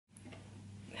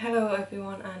Hello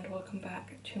everyone and welcome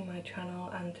back to my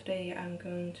channel, and today I'm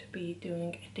going to be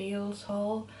doing a deals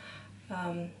haul.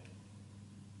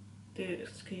 Do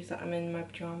excuse that I'm in my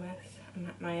pyjamas. I'm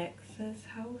at my ex's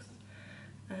house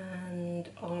and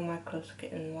all my clothes are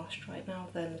getting washed right now.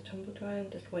 They're in the tumble dryer.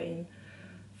 I'm just waiting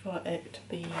for them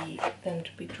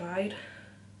to be dried.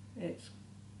 It's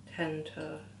 10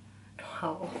 to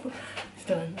 12,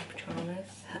 still in my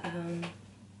pyjamas.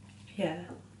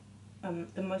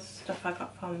 The most stuff I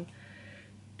got from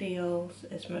deals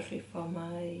is mostly for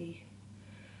my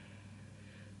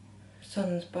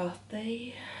son's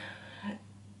birthday.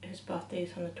 His birthday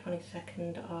is on the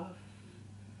 22nd of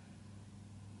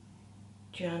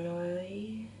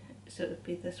January, so it would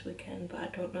be this weekend, but I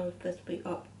don't know if this will be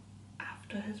up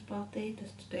after his birthday.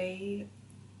 Just today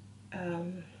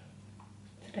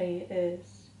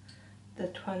is the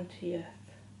 20th,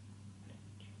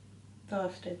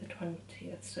 Thursday the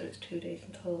 20th, so it's 2 days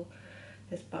until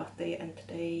his birthday. And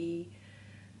today,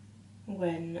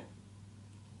 when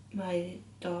my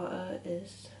daughter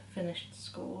is finished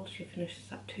school, she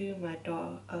finishes at 2, my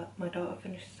daughter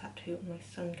finishes at 2 and my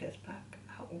son gets back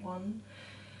at 1,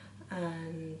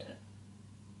 and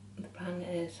the plan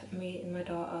is me and my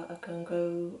daughter are going to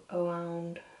go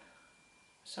around.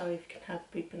 Sorry if you can have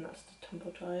beeping, that's the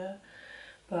tumble dryer.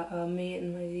 But me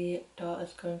and my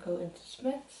daughter's going to go into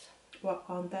Smith's, walk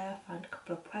on there, find a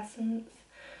couple of presents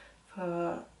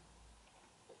for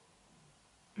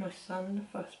my son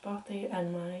for his birthday,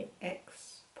 and my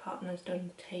ex-partner's going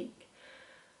to take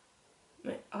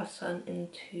our son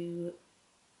into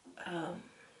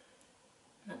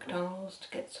McDonald's to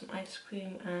get some ice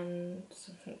cream and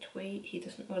something to eat. He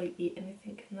doesn't really eat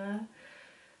anything in there.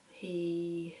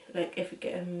 He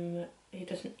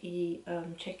doesn't eat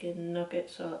chicken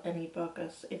nuggets or any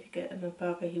burgers. If you get him a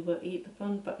burger, he will eat the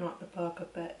bun, but not the burger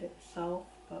bit itself.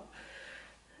 But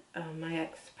my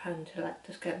ex planned to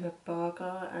just get him a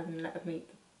burger and let him eat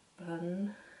the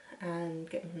bun and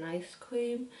get him an ice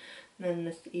cream. And then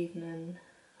this evening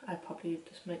I'd probably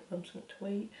just make them something to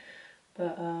eat.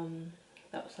 But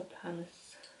that was the plan.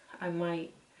 I'm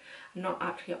not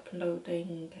actually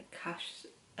uploading cash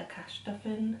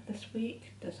stuffing this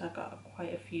week, because I got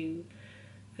quite a few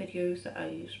videos that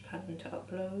I was planning to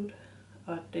upload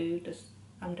or do.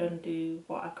 I'm going to do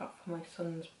what I got for my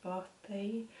son's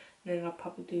birthday, and then I'll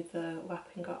probably do the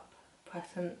wrapping up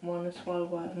present one as well,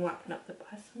 where I'm wrapping up the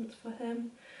presents for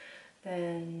him.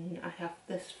 Then I have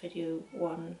this video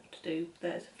one to do.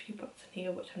 There's a few books in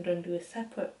here which I'm going to do a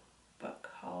separate book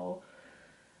haul,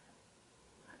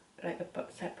 like a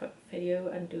separate video,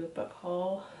 and do a book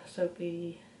haul. So it'll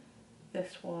be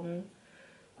this one,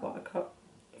 what I got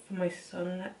for my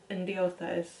son in deals.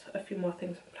 There's a few more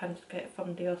things I'm planning to get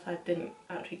from deals I didn't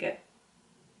actually get,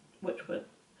 which were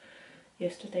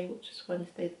yesterday, which is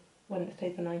Wednesday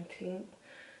the 19th.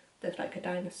 There's like a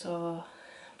dinosaur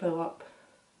blow up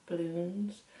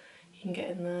balloons you can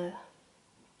get in there,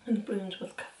 and balloons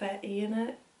with confetti in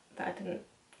it that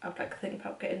I was like thinking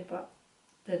about getting, but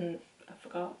I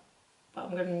forgot. But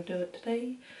I'm going to do it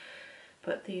today.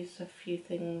 But these are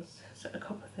a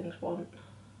couple of things want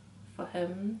for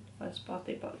him for his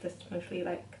birthday, but this is mostly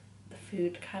like the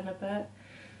food kind of bit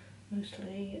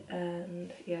mostly.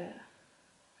 And yeah,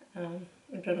 I'm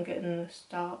going to get in the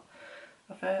start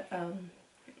of it.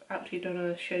 Actually going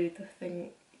to show you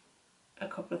a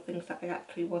couple of things that I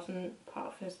actually wasn't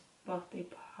part of his birthday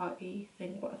party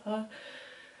thing, whatever.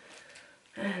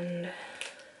 And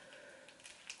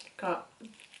got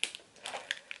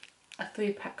a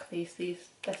 3-pack of these. This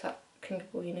at King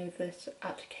of Boynu, this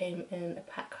actually came in a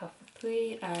pack of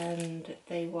 3, and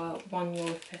they were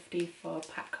 €1.50 for a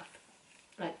pack of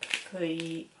like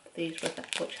 3 of these,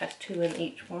 which has 2 in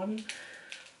each one.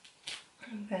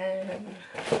 And then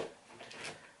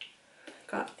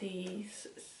got these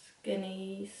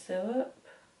skinny syrup.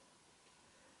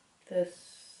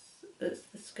 It's the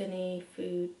Skinny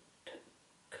Food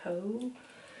Co.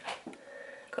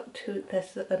 Got 2.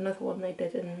 There's another one they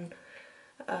did in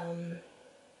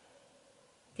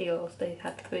deals. They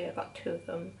had 3, I got 2 of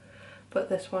them. But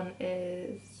this one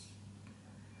is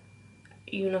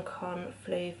unicorn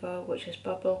flavour, which is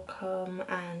bubblegum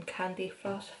and candy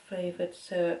floss flavoured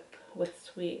syrup with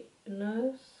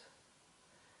sweeteners.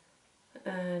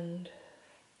 And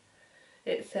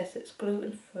it says it's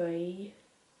gluten free,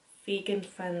 vegan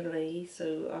friendly,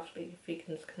 so obviously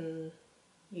vegans can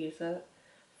use it,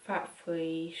 fat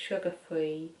free, sugar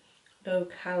free, low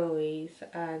calories,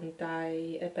 and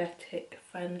diabetic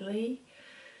friendly,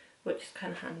 which is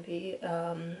kind of handy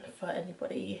for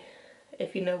anybody,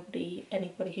 if you know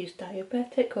anybody who's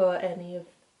diabetic or any of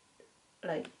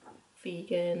like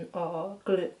vegan or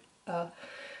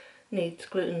needs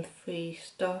gluten-free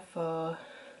stuff or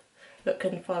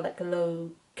looking for like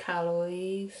low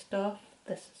calorie stuff,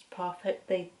 this is perfect.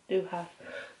 They do have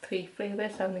 3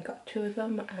 flavours, I only got 2 of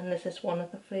them, and this is one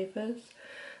of the flavours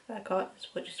that I got,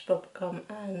 which is bubblegum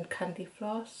and candy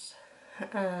floss.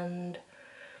 And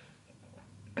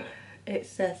it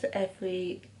says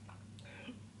every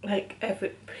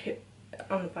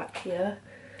on the back here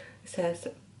it says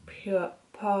pure.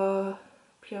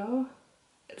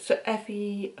 So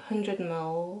every 100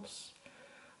 mils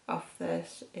of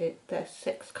this, there's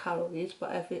 6 calories,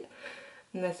 but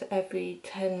there's every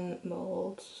 10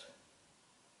 mils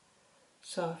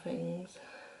servings.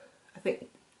 I think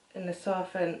in the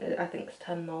serving, I think it's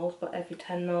 10 mils, but every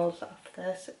 10 mils of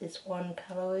this is 1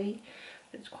 calorie.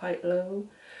 It's quite low.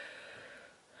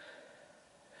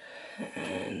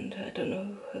 And I don't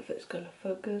know if it's going to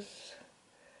focus.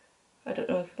 I don't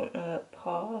know if you want to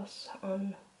pause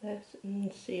on this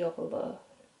and see all the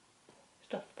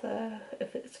stuff there,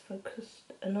 if it's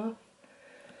focused enough.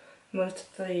 Most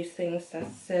of these things,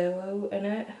 there's 0 in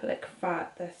it, like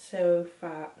fat, there's 0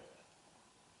 fat.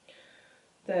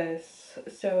 There's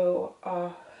 0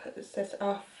 off, it says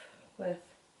off with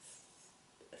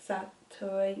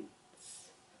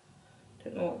saturates,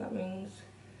 don't know what that means.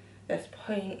 There's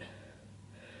point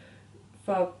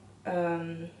for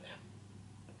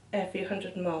every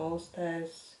 100 moles,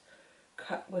 there's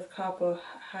with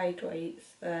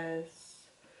carbohydrates there's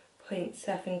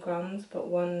 0.7 grams, but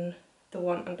the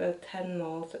one under 10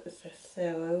 moles it says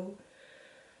 0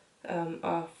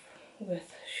 off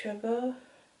with sugar,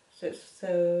 so it's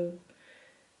 0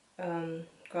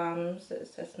 grams, it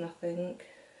says nothing.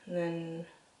 And then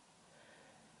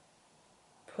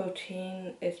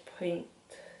protein is 0.6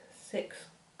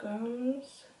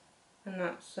 grams, and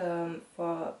that's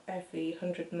for every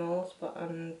 100 mils, but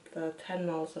on the 10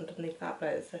 mils underneath that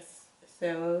bit it says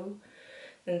 0.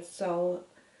 Then salt,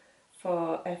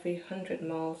 for every 100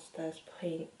 mils there's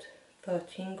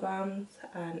 0.13 grams,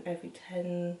 and every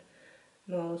 10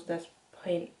 mils there's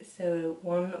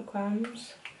 0.01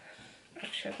 grams of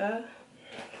sugar.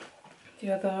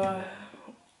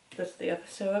 There's the other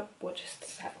syrup, which is the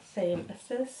exact same as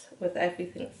this, with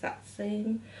everything exact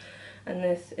same. And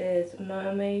this is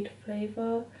mermaid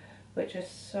flavour, which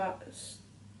is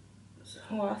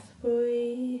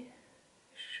raspberry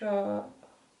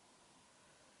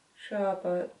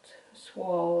sherbet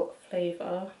swirl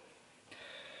flavour.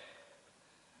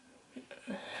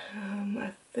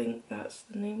 I think that's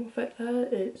the name of it there.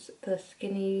 It's the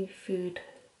Skinny Food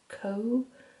Co.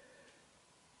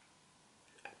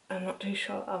 I'm not too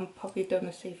sure. I'm probably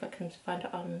gonna see if I can find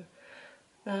it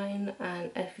online,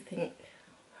 and everything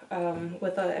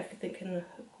everything in the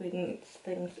ingredients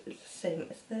things is the same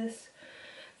as this.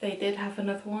 They did have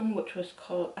another one which was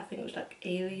called, I think it was like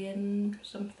Alien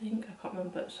something, I can't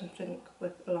remember, something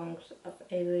with belongs of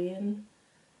alien.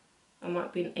 It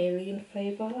might be an alien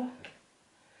flavour.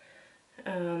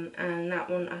 And that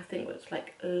one I think was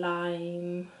like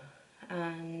lime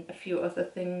and a few other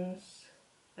things,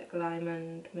 like lime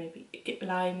and maybe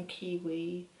lime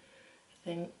kiwi, I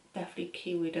think, definitely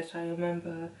kiwi, does I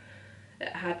remember it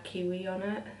had kiwi on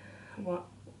it,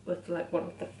 with like one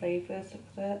of the flavours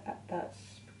of it.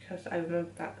 That's because I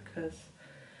remember that because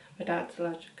my dad's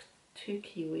allergic to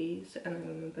kiwis, and I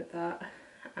remembered that,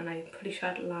 and I'm pretty sure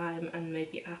I had lime and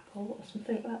maybe apple or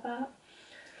something like that.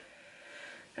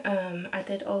 I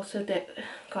did also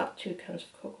got 2 cans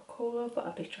of Coca-Cola, but I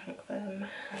already drank them.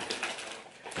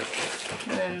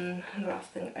 And then the last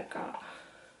thing I got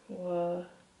were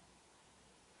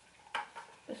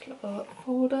this little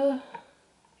folder.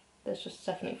 There's just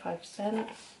 75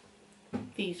 cents.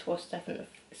 These were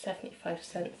 75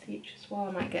 cents each as well.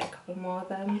 I might get a couple more of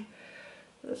them.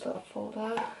 This little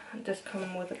folder. It does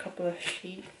come with a couple of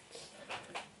sheets.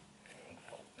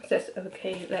 It says,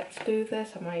 okay, let's do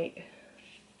this. I might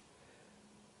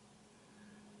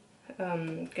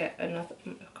get a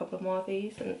couple more of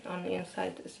these, and on the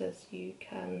inside it says you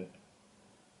can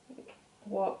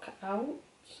walk out,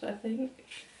 I think.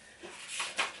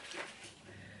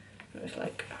 It's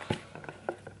like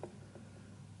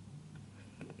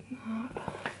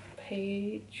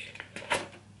page.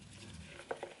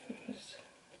 Let's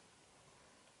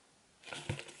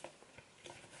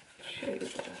show you the,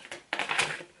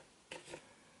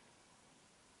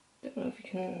 don't know if you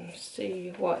can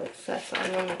see what it says. I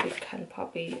know that you can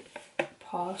probably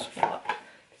pause to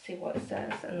see what it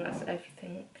says, and that's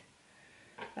everything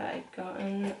that I've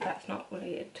gotten. That's not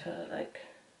related to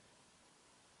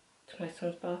my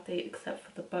son's birthday, except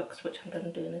for the books, which I'm going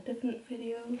to do in a different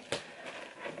video.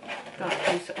 Got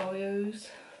these Oreos,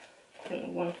 I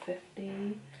think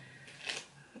 150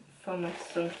 for my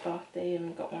son's birthday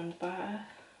and got one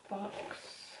box,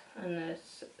 and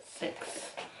there's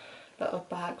 6 little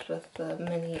bags with the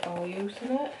mini Oreos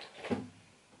in it.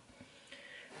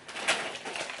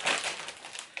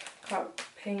 Got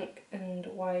pink and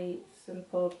white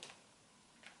simple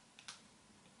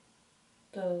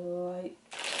delight.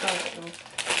 I don't know.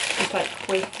 It's like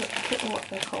wafer. I don't know what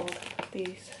they're called.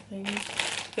 These things. I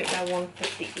think they're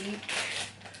 $1.50 each.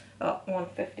 Oh,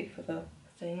 $1.50 for the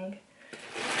thing.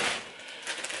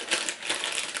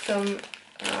 Some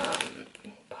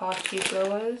party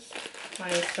blowers. My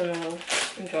son will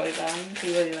enjoy them. He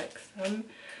really likes them.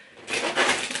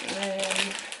 And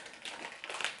then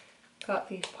got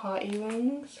these party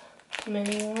rings,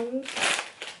 mini ones.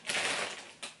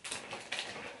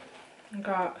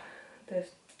 Got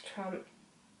this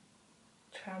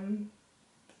tempting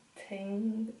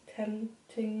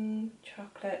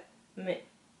chocolate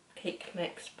cake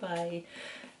mix by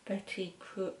Betty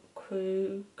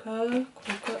Kruger. I don't know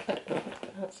how to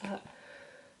pronounce that.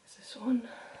 Is this one?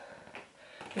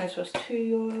 This was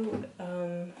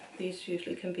 €2. These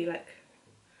usually can be like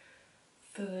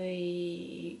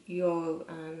 €3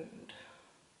 and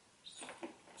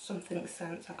something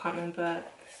cents. I can't remember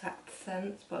the exact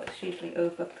cents, but it's usually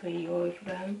over €3 for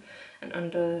them, and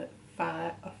under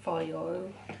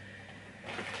 €4.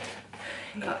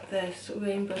 Got this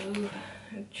rainbow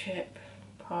chip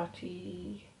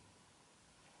party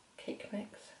cake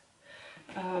mix.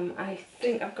 I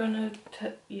think I'm gonna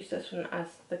use this one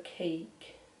as the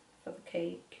cake, for the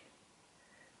cake,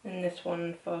 and this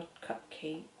one for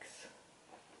cupcakes.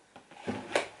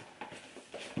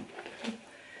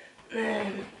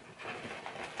 Then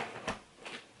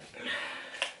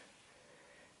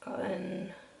got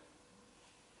an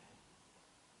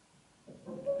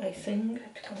icing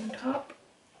to go on top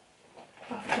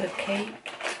of the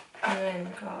cake, and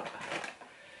then got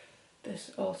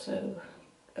this also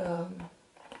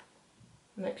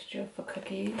mixture for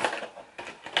cookies.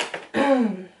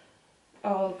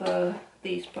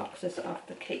 These boxes of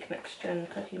the cake mixture and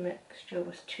cookie mixture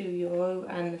was €2,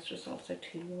 and this was also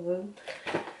 €2.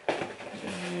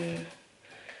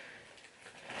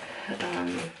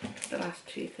 And the last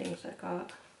 2 things I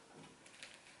got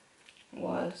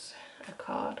was a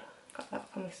card. Got that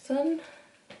for my son.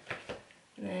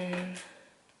 And then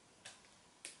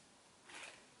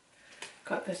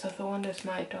got this other one as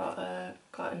my daughter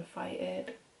got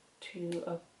invited to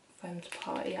a friend's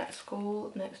party at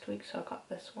school next week, so I got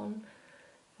this one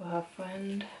for her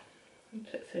friend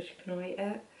so she can write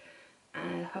it.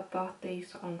 And her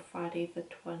birthday's on Friday the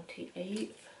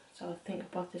 28th, so I think her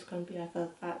birthday's going to be either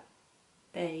that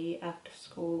day after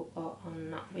school or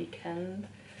on that weekend.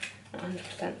 Not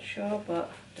 100% sure,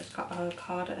 but just got her a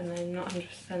card, and I'm not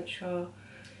 100% sure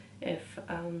if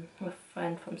my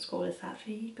friend from school is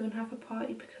actually going to have a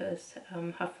party, because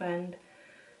her friend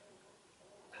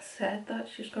said that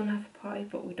she was going to have a party,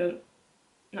 but we don't,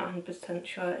 not 100%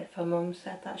 sure if her mum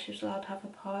said that she was allowed to have a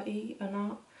party or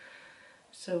not.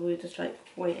 So we're just like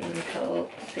waiting until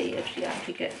to see if she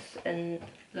actually gets in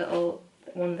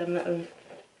one of them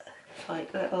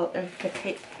little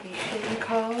invitation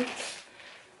cards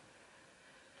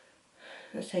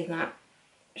saying that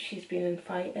she's been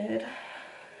invited.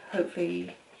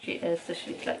 Hopefully she is, so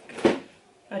she's like,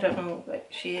 I don't know, like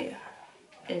she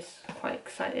is quite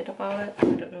excited about it. I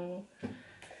don't know,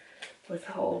 with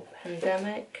the whole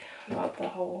pandemic, about the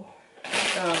whole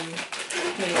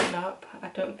meeting up. I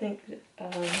don't think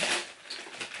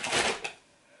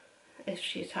if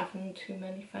she's having too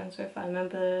many friends with. I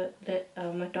remember that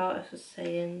my daughter was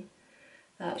saying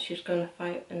that she's going to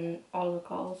fight in all the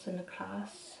girls in the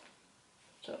class,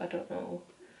 so I don't know.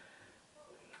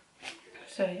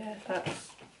 So yeah,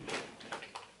 that's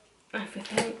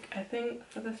everything I think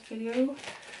for this video.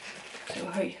 So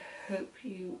I hope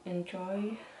you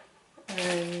enjoy,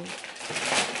 and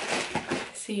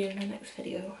see you in the next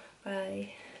video.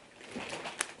 Bye.